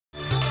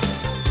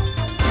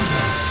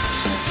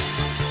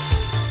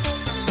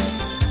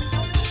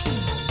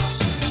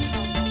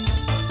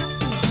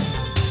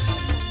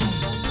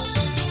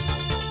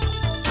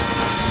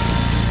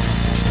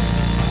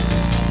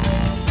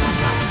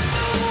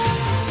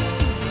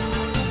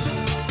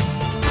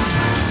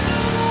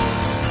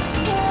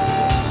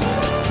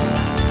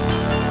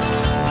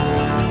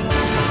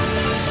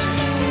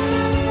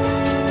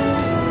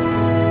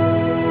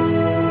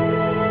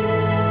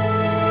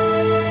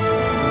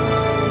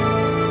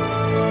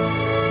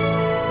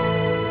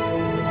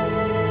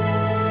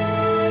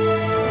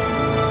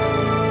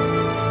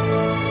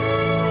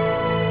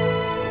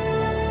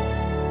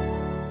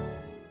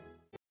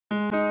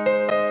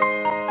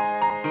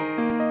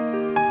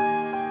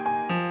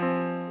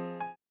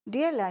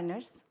Dear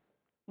learners,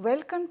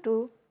 welcome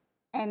to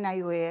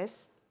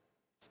NIOS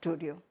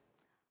Studio.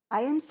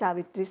 I am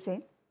Savitri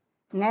Sen,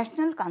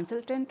 National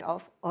Consultant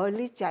of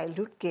Early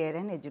Childhood Care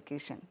and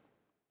Education.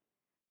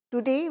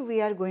 Today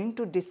we are going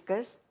to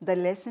discuss the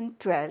lesson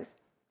 12,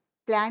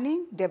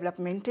 Planning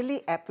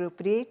Developmentally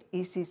Appropriate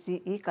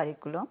ECCE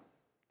Curriculum.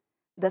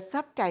 The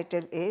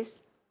subtitle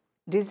is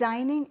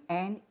Designing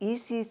an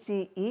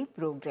ECCE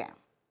Program.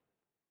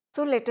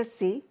 So let us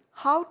see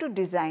how to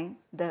design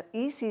the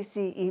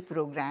ECCE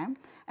program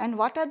and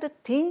what are the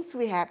things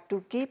we have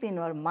to keep in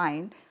our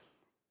mind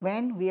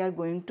when we are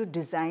going to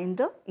design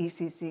the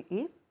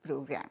ECCE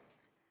program.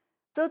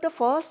 So the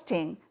first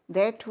thing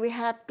that we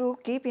have to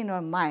keep in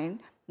our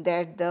mind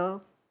that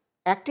the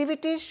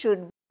activities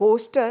should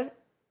foster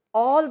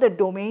all the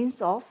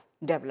domains of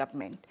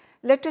development.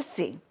 Let us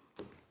see.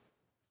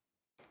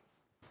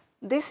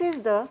 This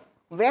is the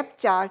web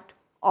chart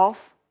of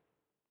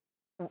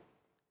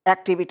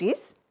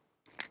activities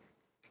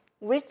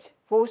which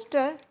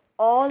foster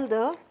all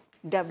the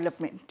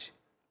development.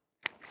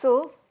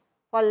 So,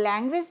 for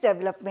language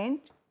development,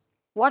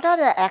 what are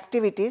the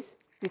activities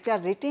which are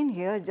written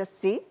here? Just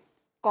see: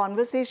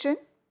 conversation,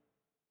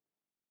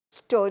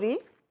 story,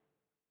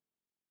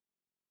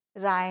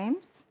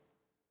 rhymes,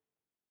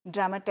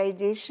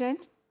 dramatization,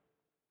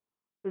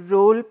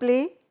 role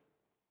play,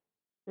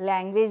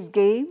 language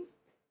game,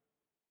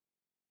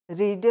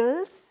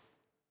 riddles,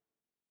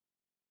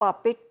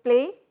 puppet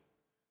play,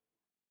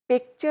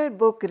 picture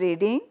book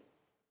reading,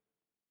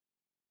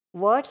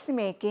 words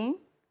making,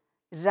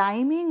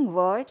 rhyming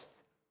words,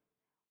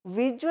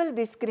 visual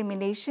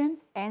discrimination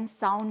and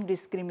sound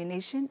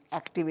discrimination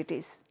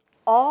activities.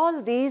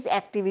 All these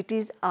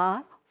activities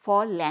are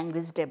for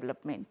language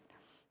development.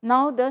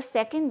 Now the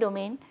second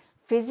domain,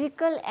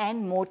 physical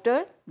and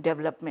motor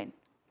development.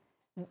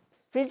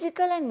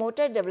 Physical and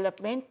motor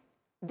development,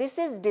 this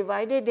is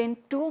divided in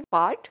two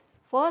parts.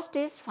 First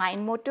is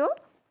fine motor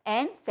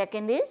and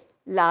second is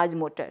large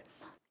motor.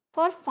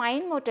 For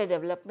fine motor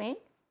development,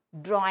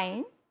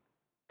 drawing,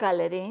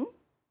 coloring,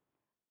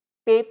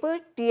 paper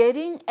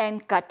tearing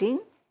and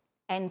cutting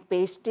and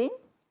pasting,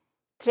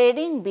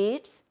 threading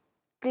beads,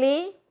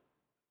 clay,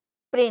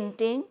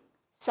 printing,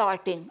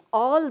 sorting,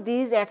 all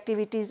these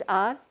activities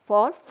are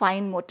for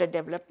fine motor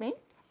development.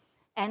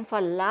 And for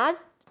large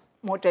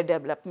motor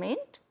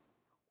development,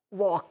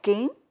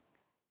 walking,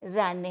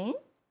 running,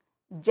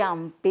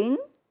 jumping,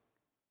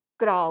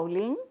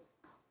 crawling,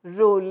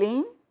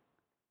 rolling,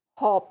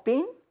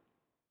 hopping,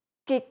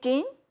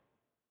 kicking,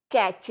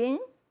 catching,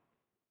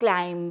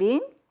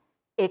 climbing,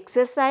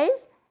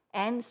 exercise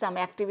and some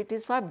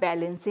activities for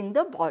balancing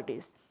the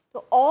bodies.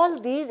 So, all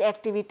these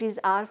activities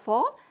are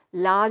for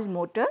large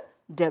motor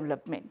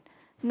development.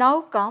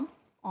 Now come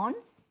on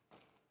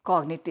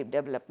cognitive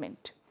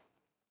development.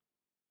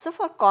 So,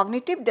 for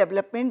cognitive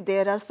development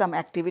there are some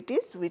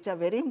activities which are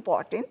very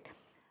important.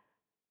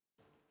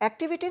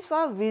 Activities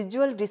for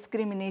visual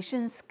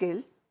discrimination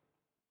skill,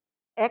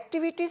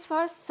 activities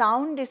for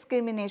sound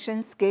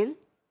discrimination skill.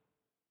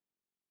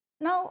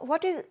 Now,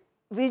 what is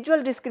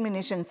visual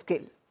discrimination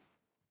skill?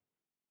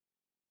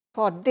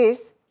 For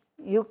this,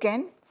 you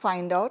can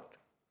find out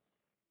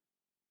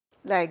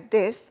like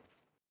this.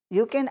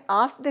 You can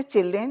ask the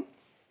children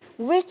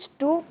which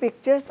two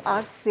pictures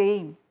are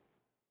same.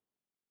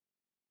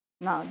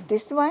 Now,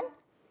 this one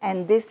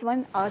and this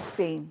one are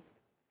same.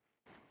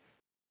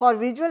 For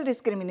visual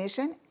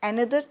discrimination,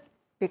 another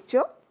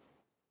picture.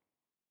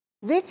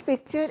 Which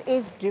picture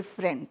is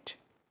different?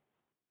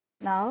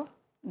 Now,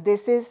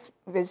 this is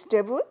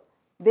vegetable,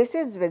 this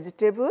is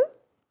vegetable,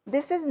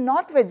 this is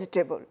not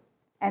vegetable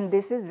and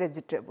this is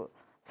vegetable.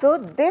 So,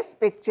 this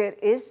picture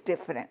is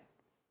different.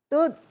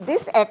 So,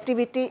 this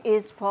activity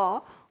is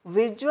for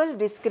visual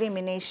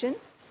discrimination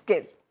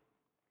skill.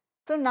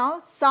 So, now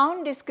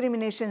sound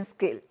discrimination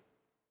skill.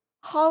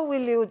 How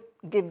will you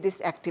give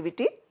this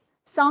activity?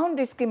 Sound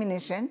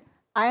discrimination,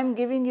 I am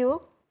giving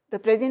you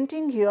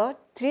presenting here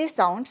 3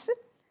 sounds.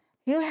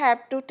 You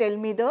have to tell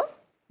me the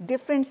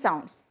different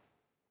sounds.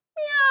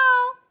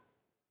 Meow,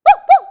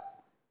 woo, woo,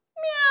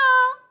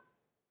 meow.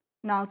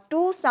 Now,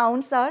 2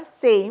 sounds are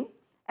same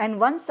and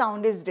 1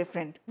 sound is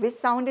different. Which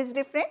sound is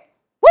different?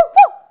 Woo,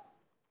 woo.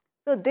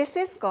 So, this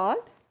is called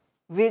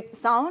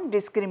sound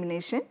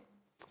discrimination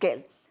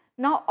skill.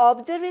 Now,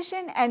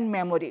 observation and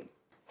memory.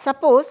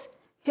 Suppose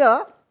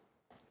here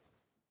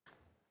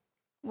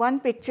one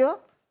picture,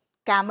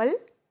 camel,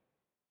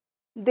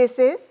 this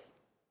is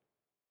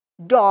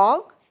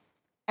dog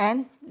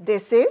and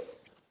this is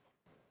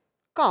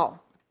cow.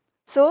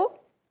 So,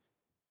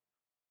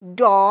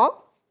 dog,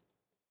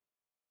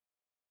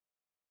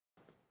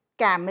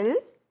 camel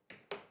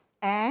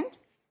and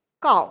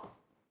cow.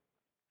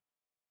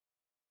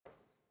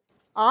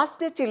 Ask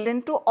the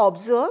children to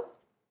observe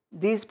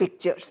these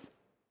pictures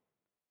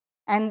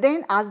and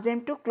then ask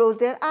them to close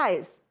their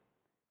eyes.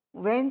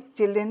 When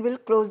children will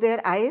close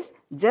their eyes,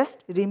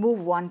 just remove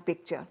one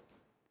picture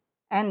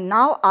and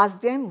now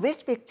ask them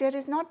which picture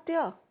is not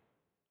there.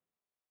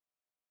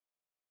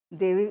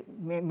 They will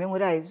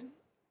memorize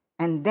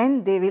and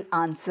then they will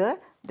answer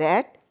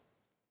that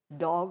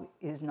dog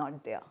is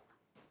not there.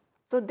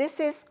 So, this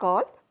is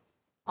called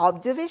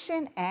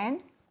observation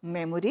and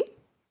memory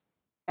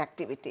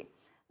activity.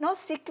 Now,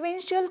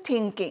 sequential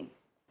thinking.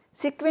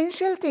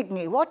 Sequential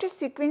thinking. What is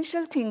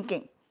sequential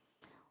thinking?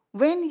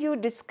 When you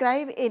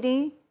describe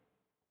any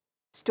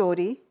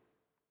story,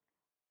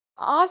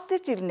 ask the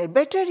children,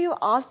 better you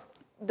ask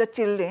the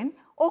children,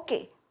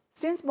 okay,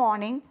 since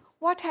morning,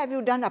 what have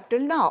you done up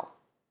till now?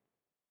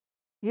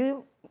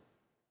 You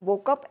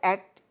woke up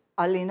at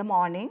early in the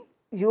morning,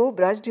 you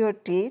brushed your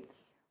teeth,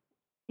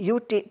 you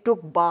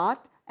took bath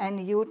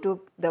and you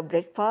took the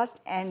breakfast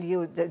and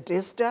you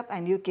dressed up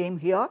and you came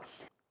here.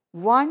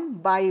 One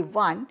by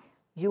one,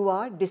 you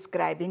are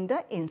describing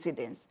the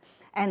incidents.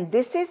 And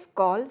this is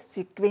called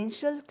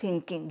sequential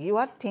thinking. You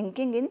are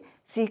thinking in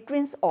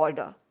sequence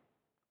order.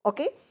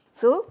 Okay?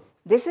 So,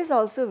 this is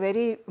also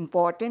very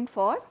important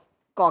for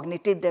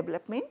cognitive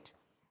development.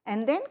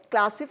 And then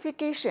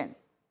classification.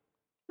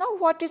 Now,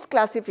 what is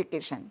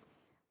classification?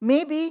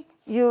 Maybe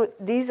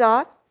these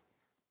are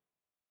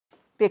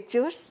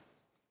pictures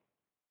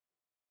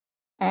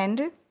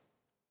and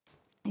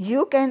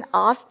you can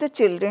ask the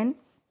children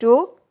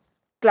to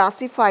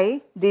classify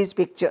these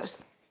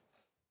pictures.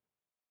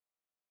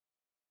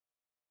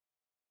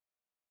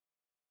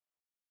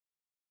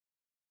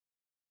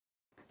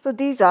 So,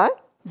 these are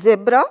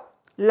zebra,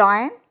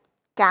 lion,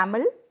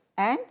 camel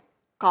and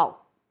cow.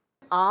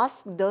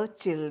 Ask the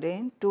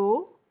children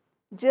to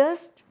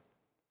just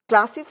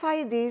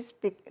classify these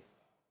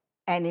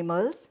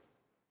animals.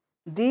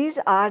 These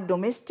are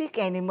domestic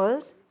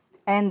animals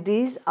and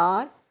these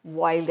are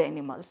wild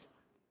animals.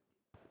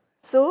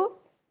 So,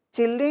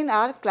 children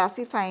are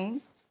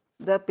classifying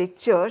the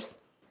pictures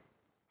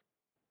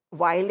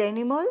wild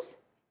animals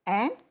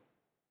and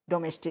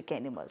domestic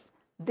animals.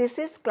 This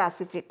is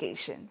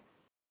classification.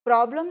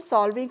 Problem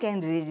solving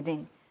and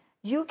reasoning.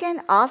 You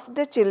can ask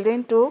the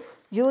children to,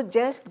 you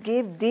just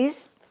give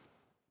these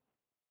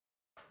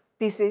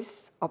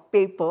pieces of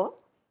paper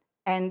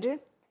and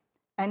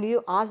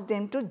you ask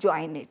them to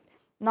join it.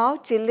 Now,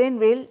 children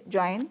will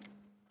join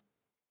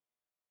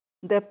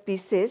the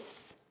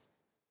pieces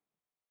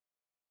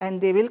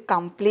and they will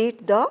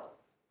complete the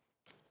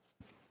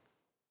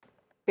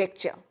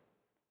picture.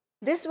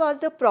 This was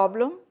the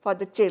problem for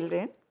the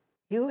children.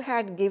 You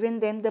had given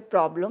them the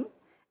problem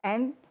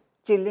and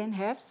children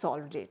have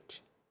solved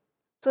it.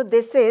 So,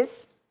 this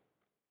is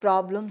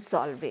problem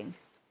solving.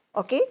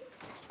 Okay?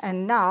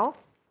 And now,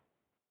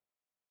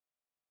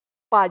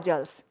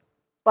 puzzles.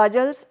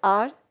 Puzzles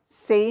are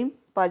same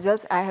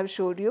puzzles I have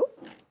showed you.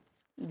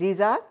 These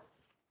are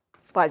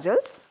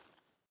puzzles,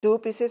 2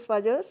 pieces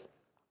puzzles.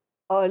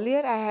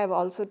 Earlier I have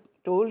also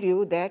told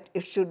you that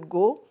it should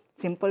go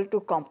simple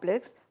to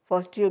complex.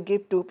 First you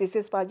give 2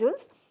 pieces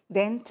puzzles,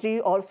 then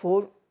 3 or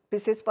 4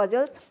 pieces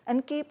puzzles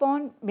and keep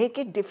on make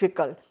it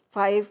difficult,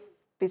 5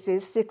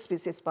 pieces, 6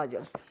 pieces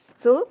puzzles.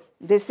 So,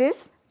 this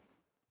is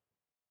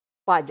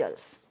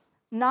puzzles.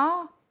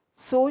 Now,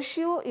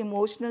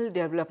 socio-emotional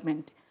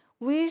development.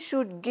 We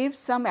should give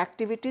some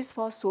activities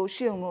for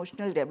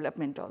socio-emotional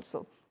development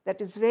also.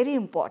 That is very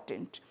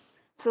important.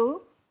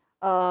 So,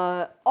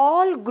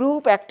 all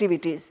group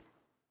activities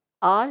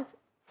are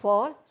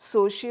for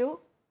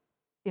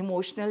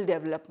socio-emotional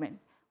development.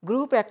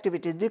 Group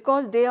activities,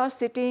 because they are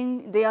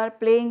sitting, they are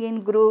playing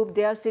in group,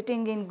 they are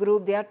sitting in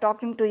group, they are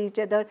talking to each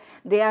other,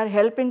 they are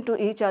helping to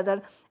each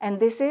other, and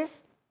this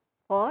is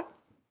for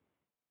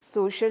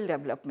social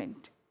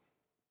development.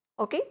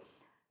 Okay?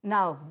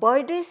 Now,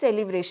 birthday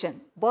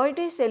celebration.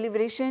 Birthday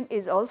celebration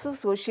is also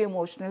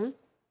socio-emotional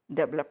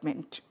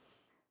development.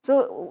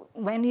 So,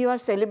 when you are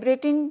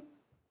celebrating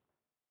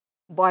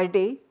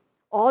birthday,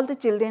 all the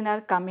children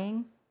are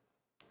coming,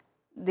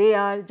 they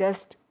are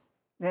just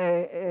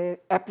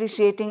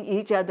appreciating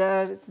each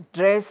other's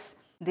dress,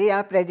 they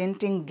are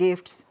presenting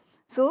gifts.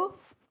 So,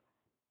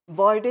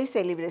 birthday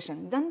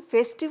celebration. Then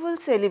festival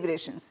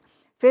celebrations.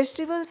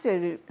 Festival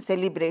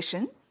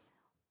celebration,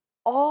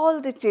 all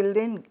the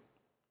children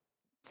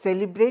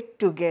celebrate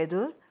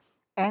together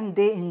and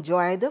they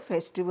enjoy the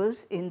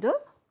festivals in the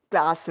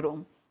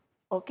classroom.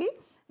 Okay?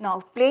 Now,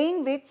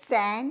 playing with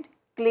sand,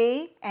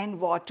 clay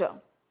and water.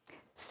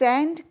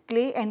 Sand,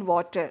 clay and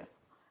water.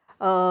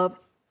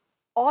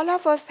 All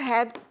of us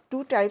have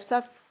 2 types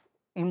of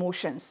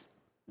emotions,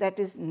 that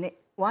is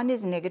one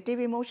is negative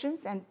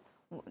emotions and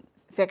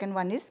second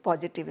one is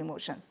positive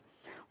emotions.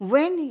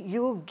 When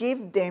you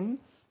give them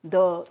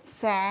the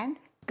sand,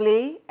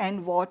 clay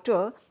and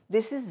water,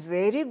 this is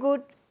very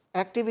good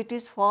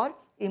activities for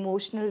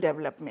emotional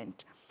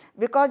development,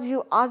 because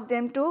you ask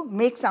them to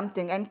make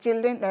something and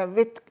children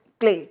with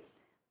clay,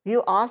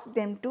 you ask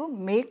them to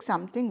make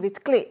something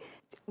with clay.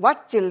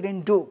 What children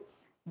do?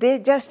 They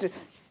just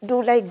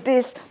do like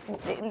this,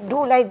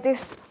 do like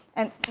this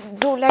and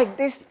do like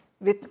this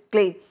with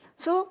clay.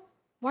 So,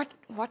 what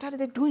are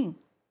they doing?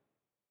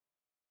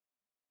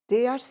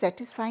 They are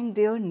satisfying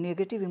their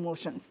negative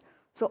emotions.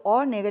 So,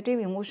 all negative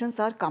emotions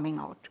are coming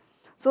out.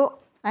 So,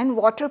 and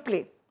water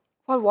play.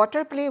 For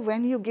water play,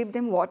 when you give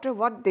them water,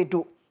 what they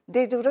do?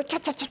 They do the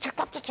chap, chap, chap,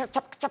 chap, chap,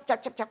 chap, chap,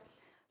 chap, chap, chap.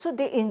 So,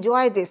 they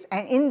enjoy this,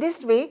 and in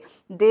this way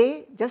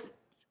they just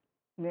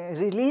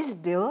release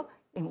their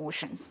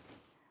emotions.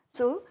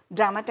 So,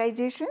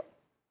 dramatization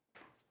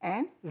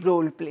and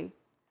role play.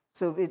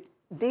 So, with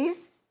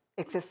this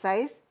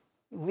exercise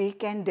we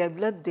can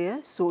develop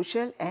their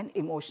social and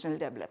emotional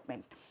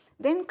development.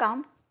 Then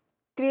come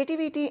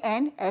creativity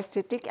and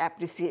aesthetic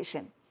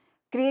appreciation.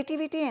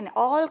 Creativity and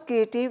all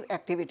creative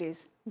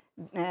activities,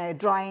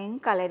 drawing,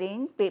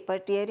 coloring, paper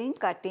tearing,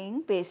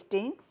 cutting,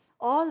 pasting,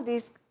 all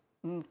these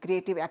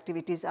creative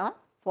activities are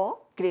for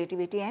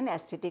creativity and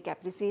aesthetic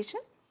appreciation.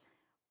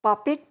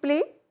 Puppet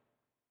play,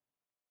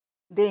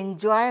 they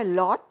enjoy a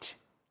lot.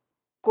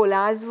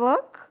 Collage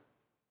work,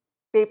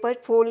 paper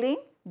folding,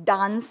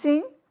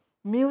 dancing,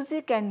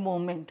 music and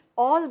movement.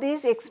 All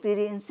these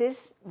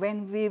experiences,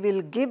 when we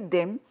will give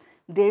them,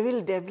 they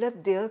will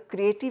develop their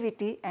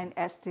creativity and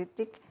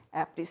aesthetic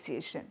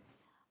appreciation.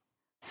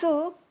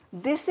 So,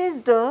 this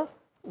is the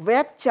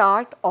web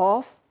chart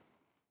of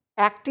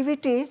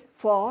activities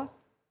for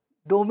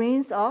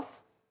domains of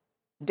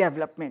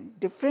development,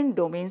 different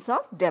domains of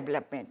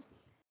development.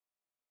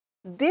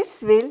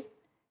 This will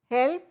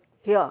help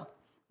here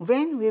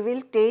when we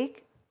will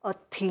take a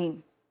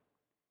theme,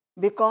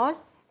 because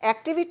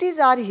activities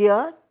are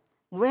here.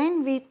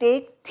 When we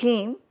take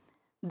theme,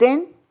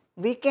 then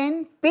we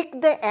can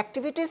pick the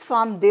activities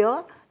from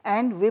there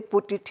and we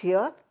put it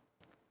here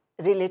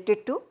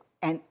related to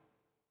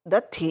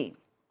the theme.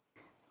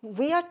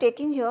 We are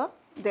taking here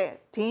the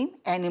theme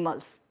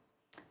animals.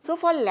 So,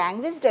 for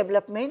language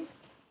development,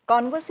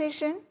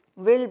 conversation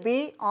will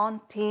be on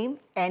theme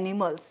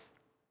animals,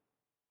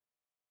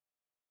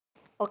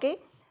 okay,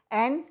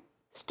 and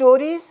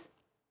stories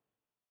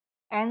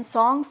and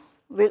songs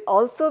will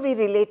also be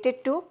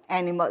related to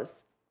animals.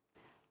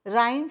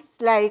 Rhymes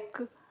like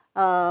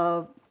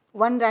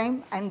one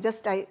rhyme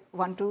I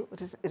want to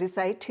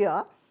recite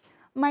here.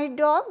 My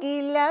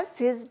doggy loves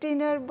his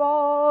dinner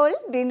ball,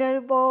 dinner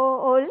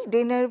ball,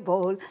 dinner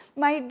ball.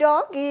 My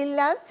doggy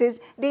loves his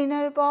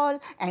dinner ball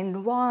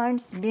and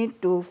wants me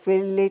to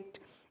fill it,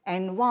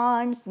 and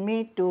wants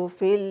me to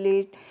fill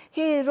it.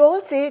 He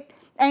rolls it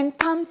and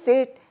thumps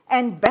it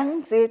and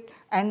bangs it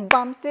and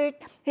bumps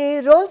it. He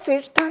rolls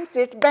it, thumps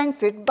it,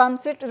 bangs it,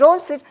 bumps it,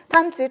 rolls it,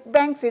 thumps it,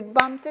 bangs it,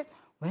 bumps it.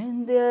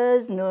 When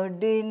there's no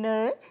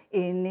dinner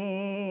in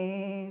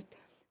it,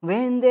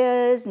 when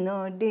there's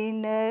no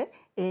dinner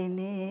in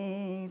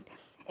it.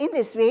 In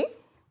this way,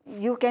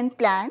 you can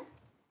plan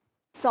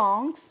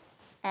songs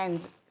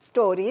and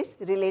stories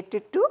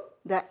related to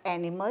the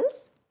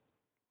animals.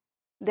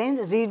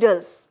 Then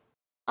riddles.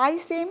 I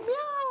say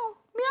meow,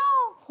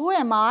 meow. Who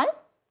am I?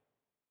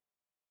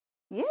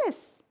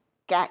 Yes,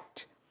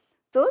 cat.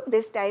 So,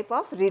 this type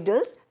of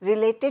riddles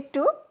related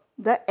to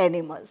the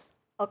animals.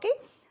 Okay?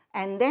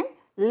 And then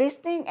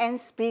listening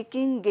and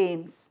speaking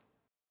games.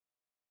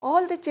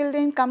 All the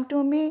children come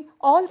to me,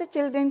 all the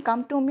children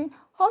come to me.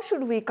 How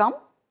should we come?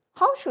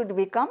 How should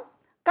we come?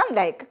 Come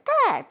like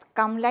a cat,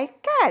 come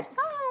like cats.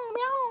 Oh,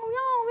 meow,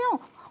 meow,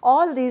 meow.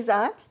 All these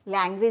are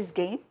language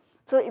games.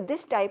 So,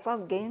 this type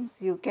of games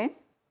you can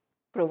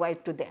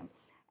provide to them.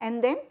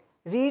 And then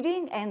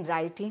reading and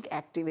writing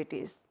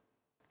activities.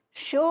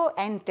 Show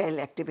and tell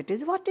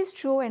activities. What is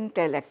show and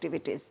tell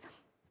activities?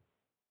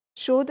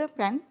 Show the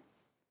pen,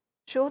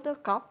 show the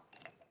cup.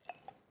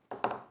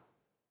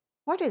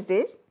 What is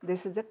this?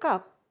 This is a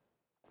cup.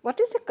 What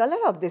is the color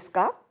of this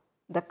cup?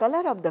 The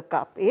color of the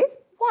cup is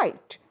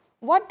white.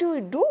 What do we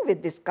do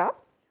with this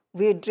cup?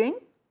 We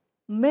drink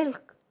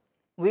milk,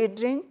 we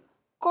drink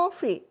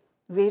coffee,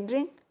 we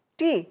drink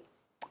tea.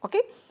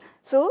 Okay?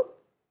 So,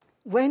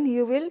 when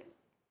you will,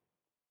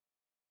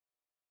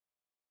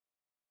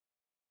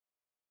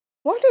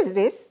 what is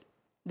this?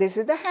 This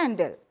is the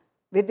handle.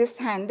 With this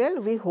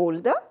handle, we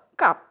hold the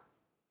cup.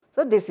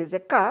 So, this is a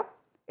cup.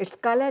 Its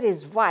color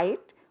is white.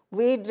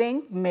 We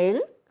drink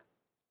milk,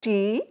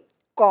 tea,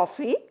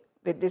 coffee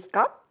with this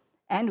cup,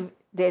 and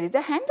there is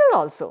a handle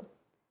also.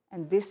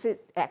 And this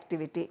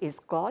activity is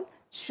called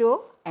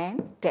show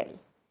and tell.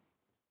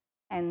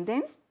 And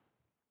then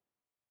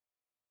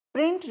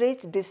print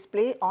rich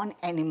display on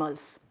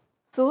animals.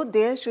 So,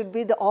 there should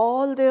be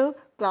all the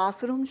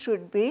classroom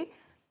should be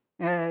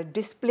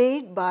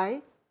displayed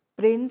by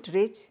print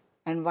rich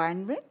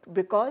environment,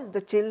 because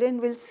the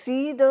children will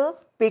see the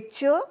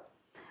picture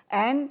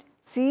and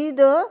see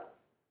the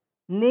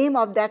name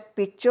of that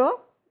picture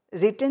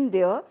written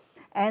there,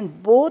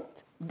 and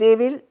both they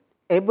will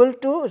able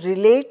to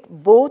relate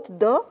both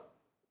the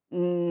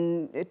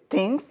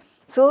things.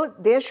 So,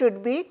 there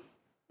should be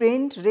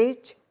print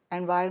rich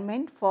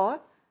environment for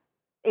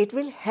it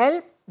will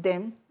help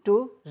them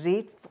to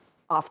read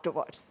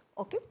afterwards.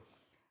 Okay?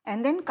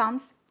 And then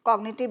comes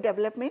cognitive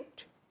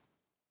development,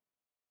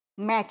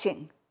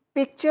 matching,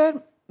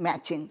 picture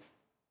matching.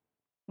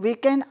 We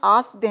can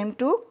ask them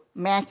to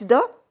match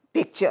the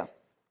picture.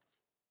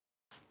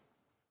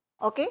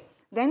 Okay?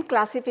 Then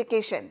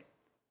classification,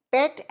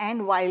 pet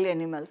and wild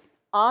animals.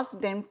 Ask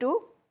them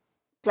to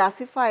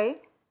classify,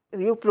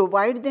 you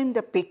provide them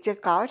the picture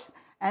cards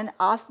and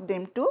ask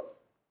them to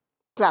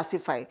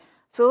classify.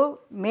 So,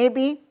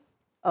 maybe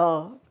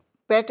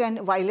pet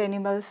and wild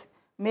animals,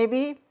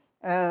 maybe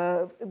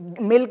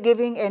milk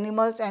giving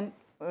animals and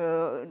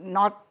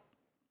not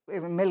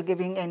milk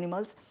giving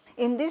animals.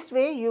 In this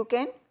way you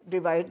can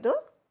divide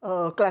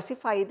the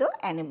classify the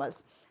animals.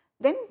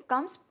 Then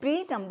comes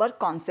pre-number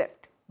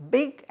concept,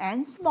 big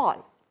and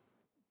small.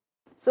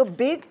 So,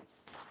 big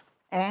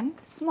and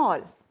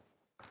small,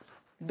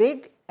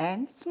 big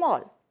and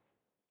small.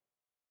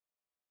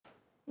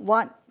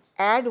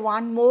 Add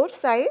one more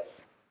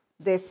size,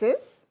 this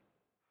is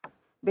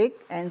big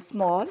and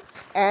small,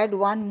 add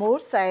one more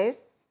size,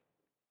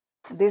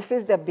 this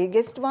is the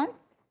biggest one,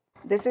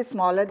 this is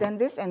smaller than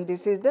this and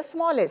this is the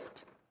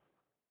smallest,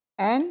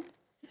 and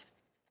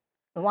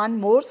one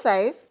more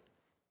size.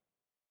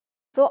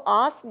 So,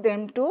 ask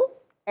them to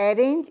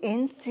arrange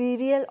in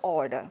serial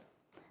order,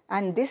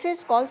 and this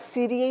is called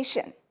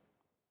seriation,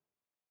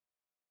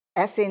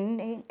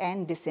 ascending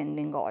and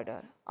descending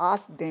order.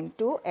 Ask them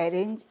to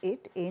arrange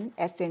it in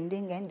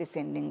ascending and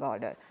descending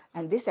order,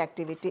 and this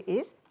activity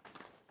is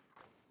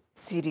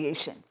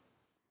seriation.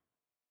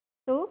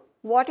 So,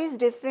 what is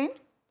different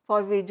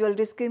for visual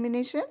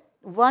discrimination?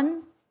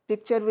 One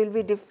picture will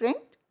be different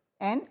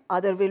and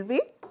other will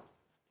be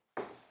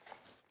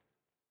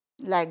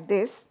like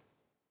this.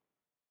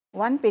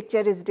 One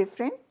picture is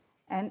different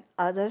and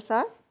others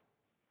are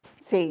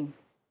same.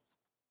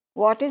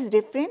 What is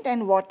different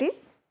and what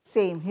is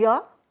same?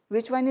 Here,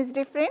 which one is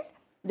different?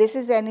 This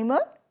is animal,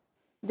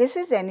 this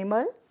is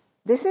animal,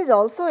 this is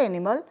also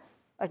animal,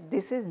 but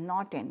this is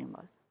not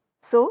animal.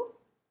 So,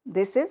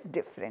 this is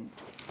different.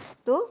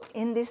 So,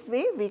 in this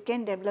way we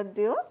can develop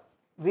the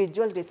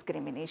visual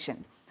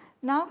discrimination.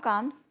 Now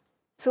comes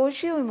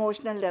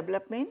socio-emotional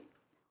development.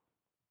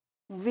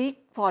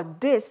 For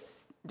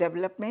this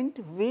development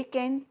we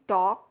can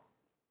talk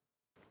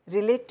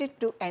related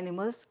to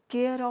animals,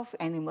 care of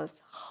animals,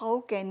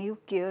 how can you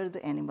care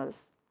the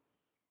animals.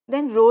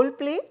 Then role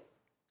play,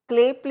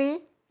 clay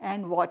play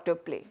and water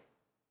play.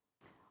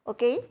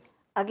 Okay.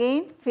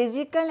 Again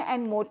physical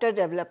and motor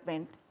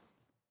development,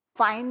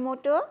 fine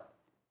motor,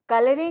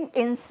 coloring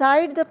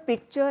inside the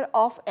picture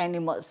of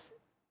animals.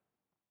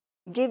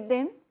 Give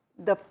them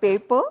the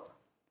paper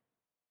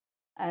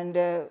and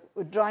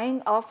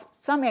drawing of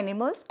some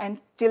animals and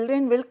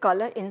children will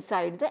color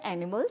inside the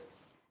animals,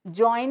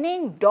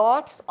 joining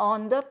dots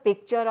on the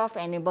picture of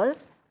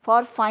animals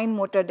for fine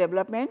motor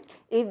development.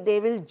 If they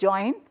will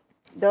join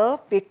the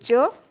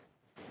picture,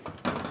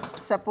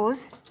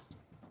 suppose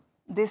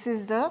this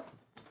is the,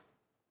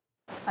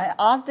 I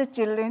ask the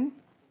children,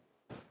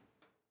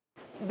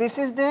 this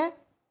is the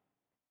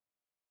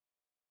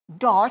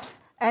dots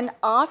and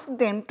ask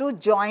them to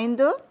join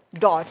the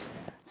dots.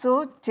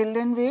 So,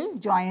 children will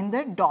join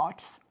the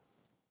dots,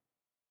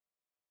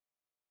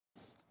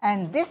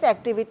 and this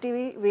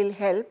activity will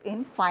help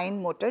in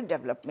fine motor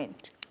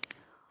development.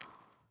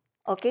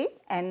 Okay.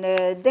 And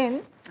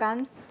then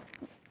comes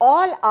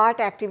all art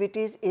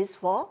activities is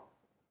for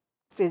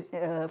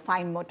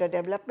fine motor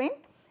development,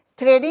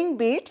 threading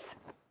beads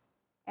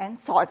and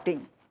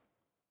sorting.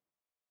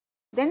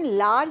 Then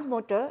large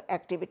motor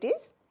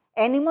activities,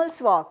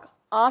 animals walk,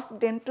 ask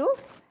them to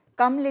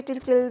come little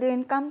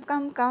children, come,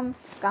 come, come,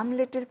 come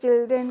little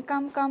children,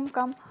 come, come,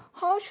 come.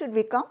 How should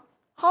we come?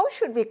 How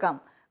should we come?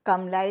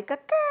 Come like a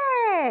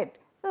cat.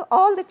 So,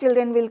 all the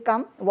children will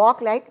come, walk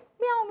like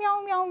meow,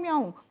 meow, meow,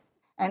 meow,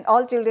 and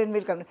all children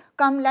will come.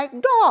 Come like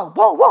dog,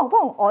 wow, wow,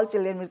 wow, all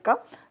children will come.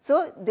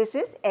 So, this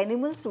is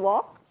animals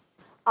walk,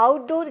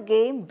 outdoor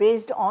game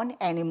based on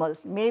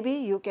animals. Maybe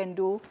you can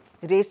do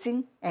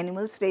racing,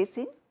 animals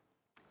racing,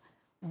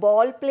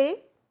 ball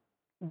play,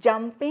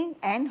 jumping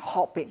and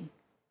hopping.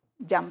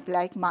 Jump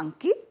like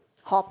monkey,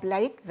 hop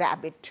like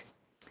rabbit.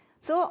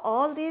 So,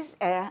 all these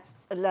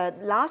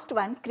last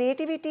one,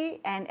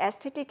 creativity and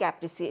aesthetic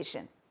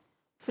appreciation.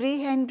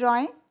 Freehand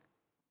drawing,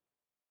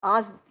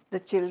 ask the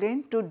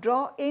children to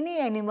draw any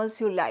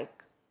animals you like.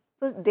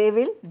 So, they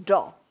will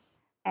draw.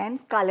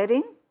 And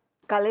coloring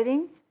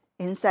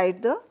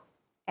inside the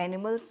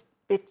animal's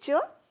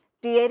picture,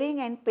 tearing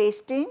and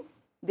pasting,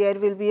 there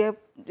will be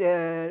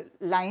a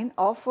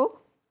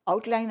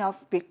outline of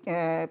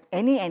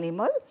any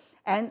animal,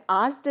 and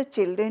ask the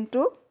children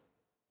to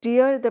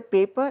tear the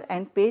paper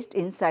and paste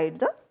inside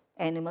the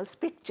animal's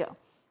picture.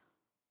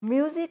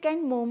 Music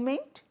and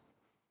movement,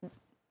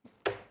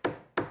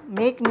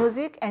 make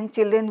music and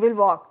children will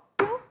walk.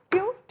 Pew,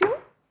 pew,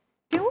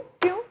 pew,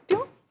 pew,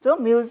 pew. So,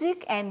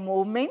 music and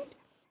movement,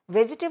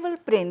 vegetable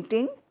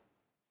printing,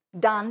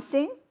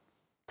 dancing,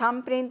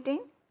 thumb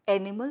printing,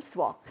 animals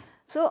walk.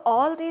 So,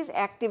 all these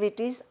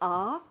activities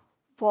are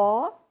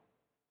for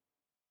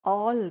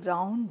all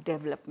round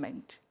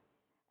development,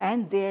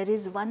 and there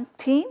is one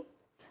theme.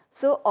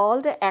 So,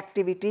 all the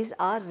activities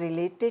are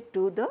related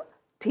to the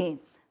theme.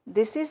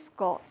 This is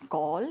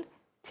called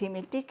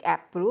thematic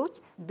approach.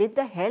 With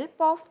the help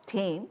of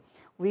theme,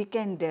 we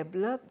can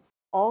develop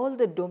all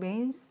the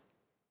domains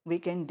we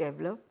can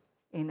develop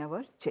in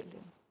our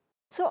children.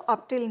 So,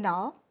 up till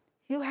now,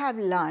 you have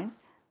learned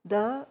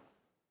the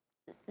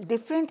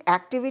different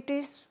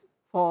activities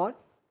for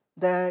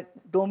the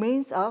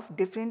domains of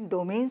different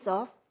domains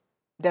of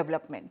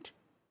development.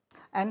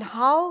 and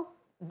how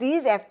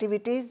these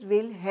activities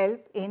will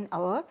help in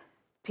our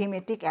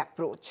thematic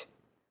approach.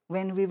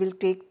 When we will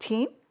take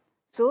theme,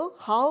 so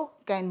how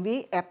can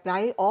we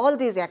apply all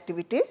these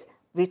activities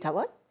with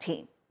our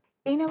theme?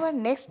 In our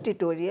next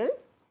tutorial,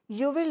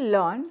 you will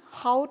learn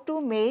how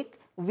to make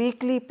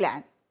weekly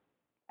plan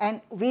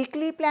and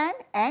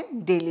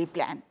daily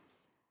plan.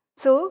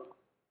 So,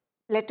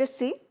 let us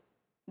see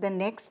the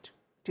next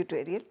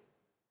tutorial.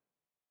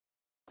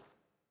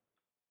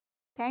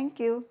 Thank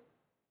you.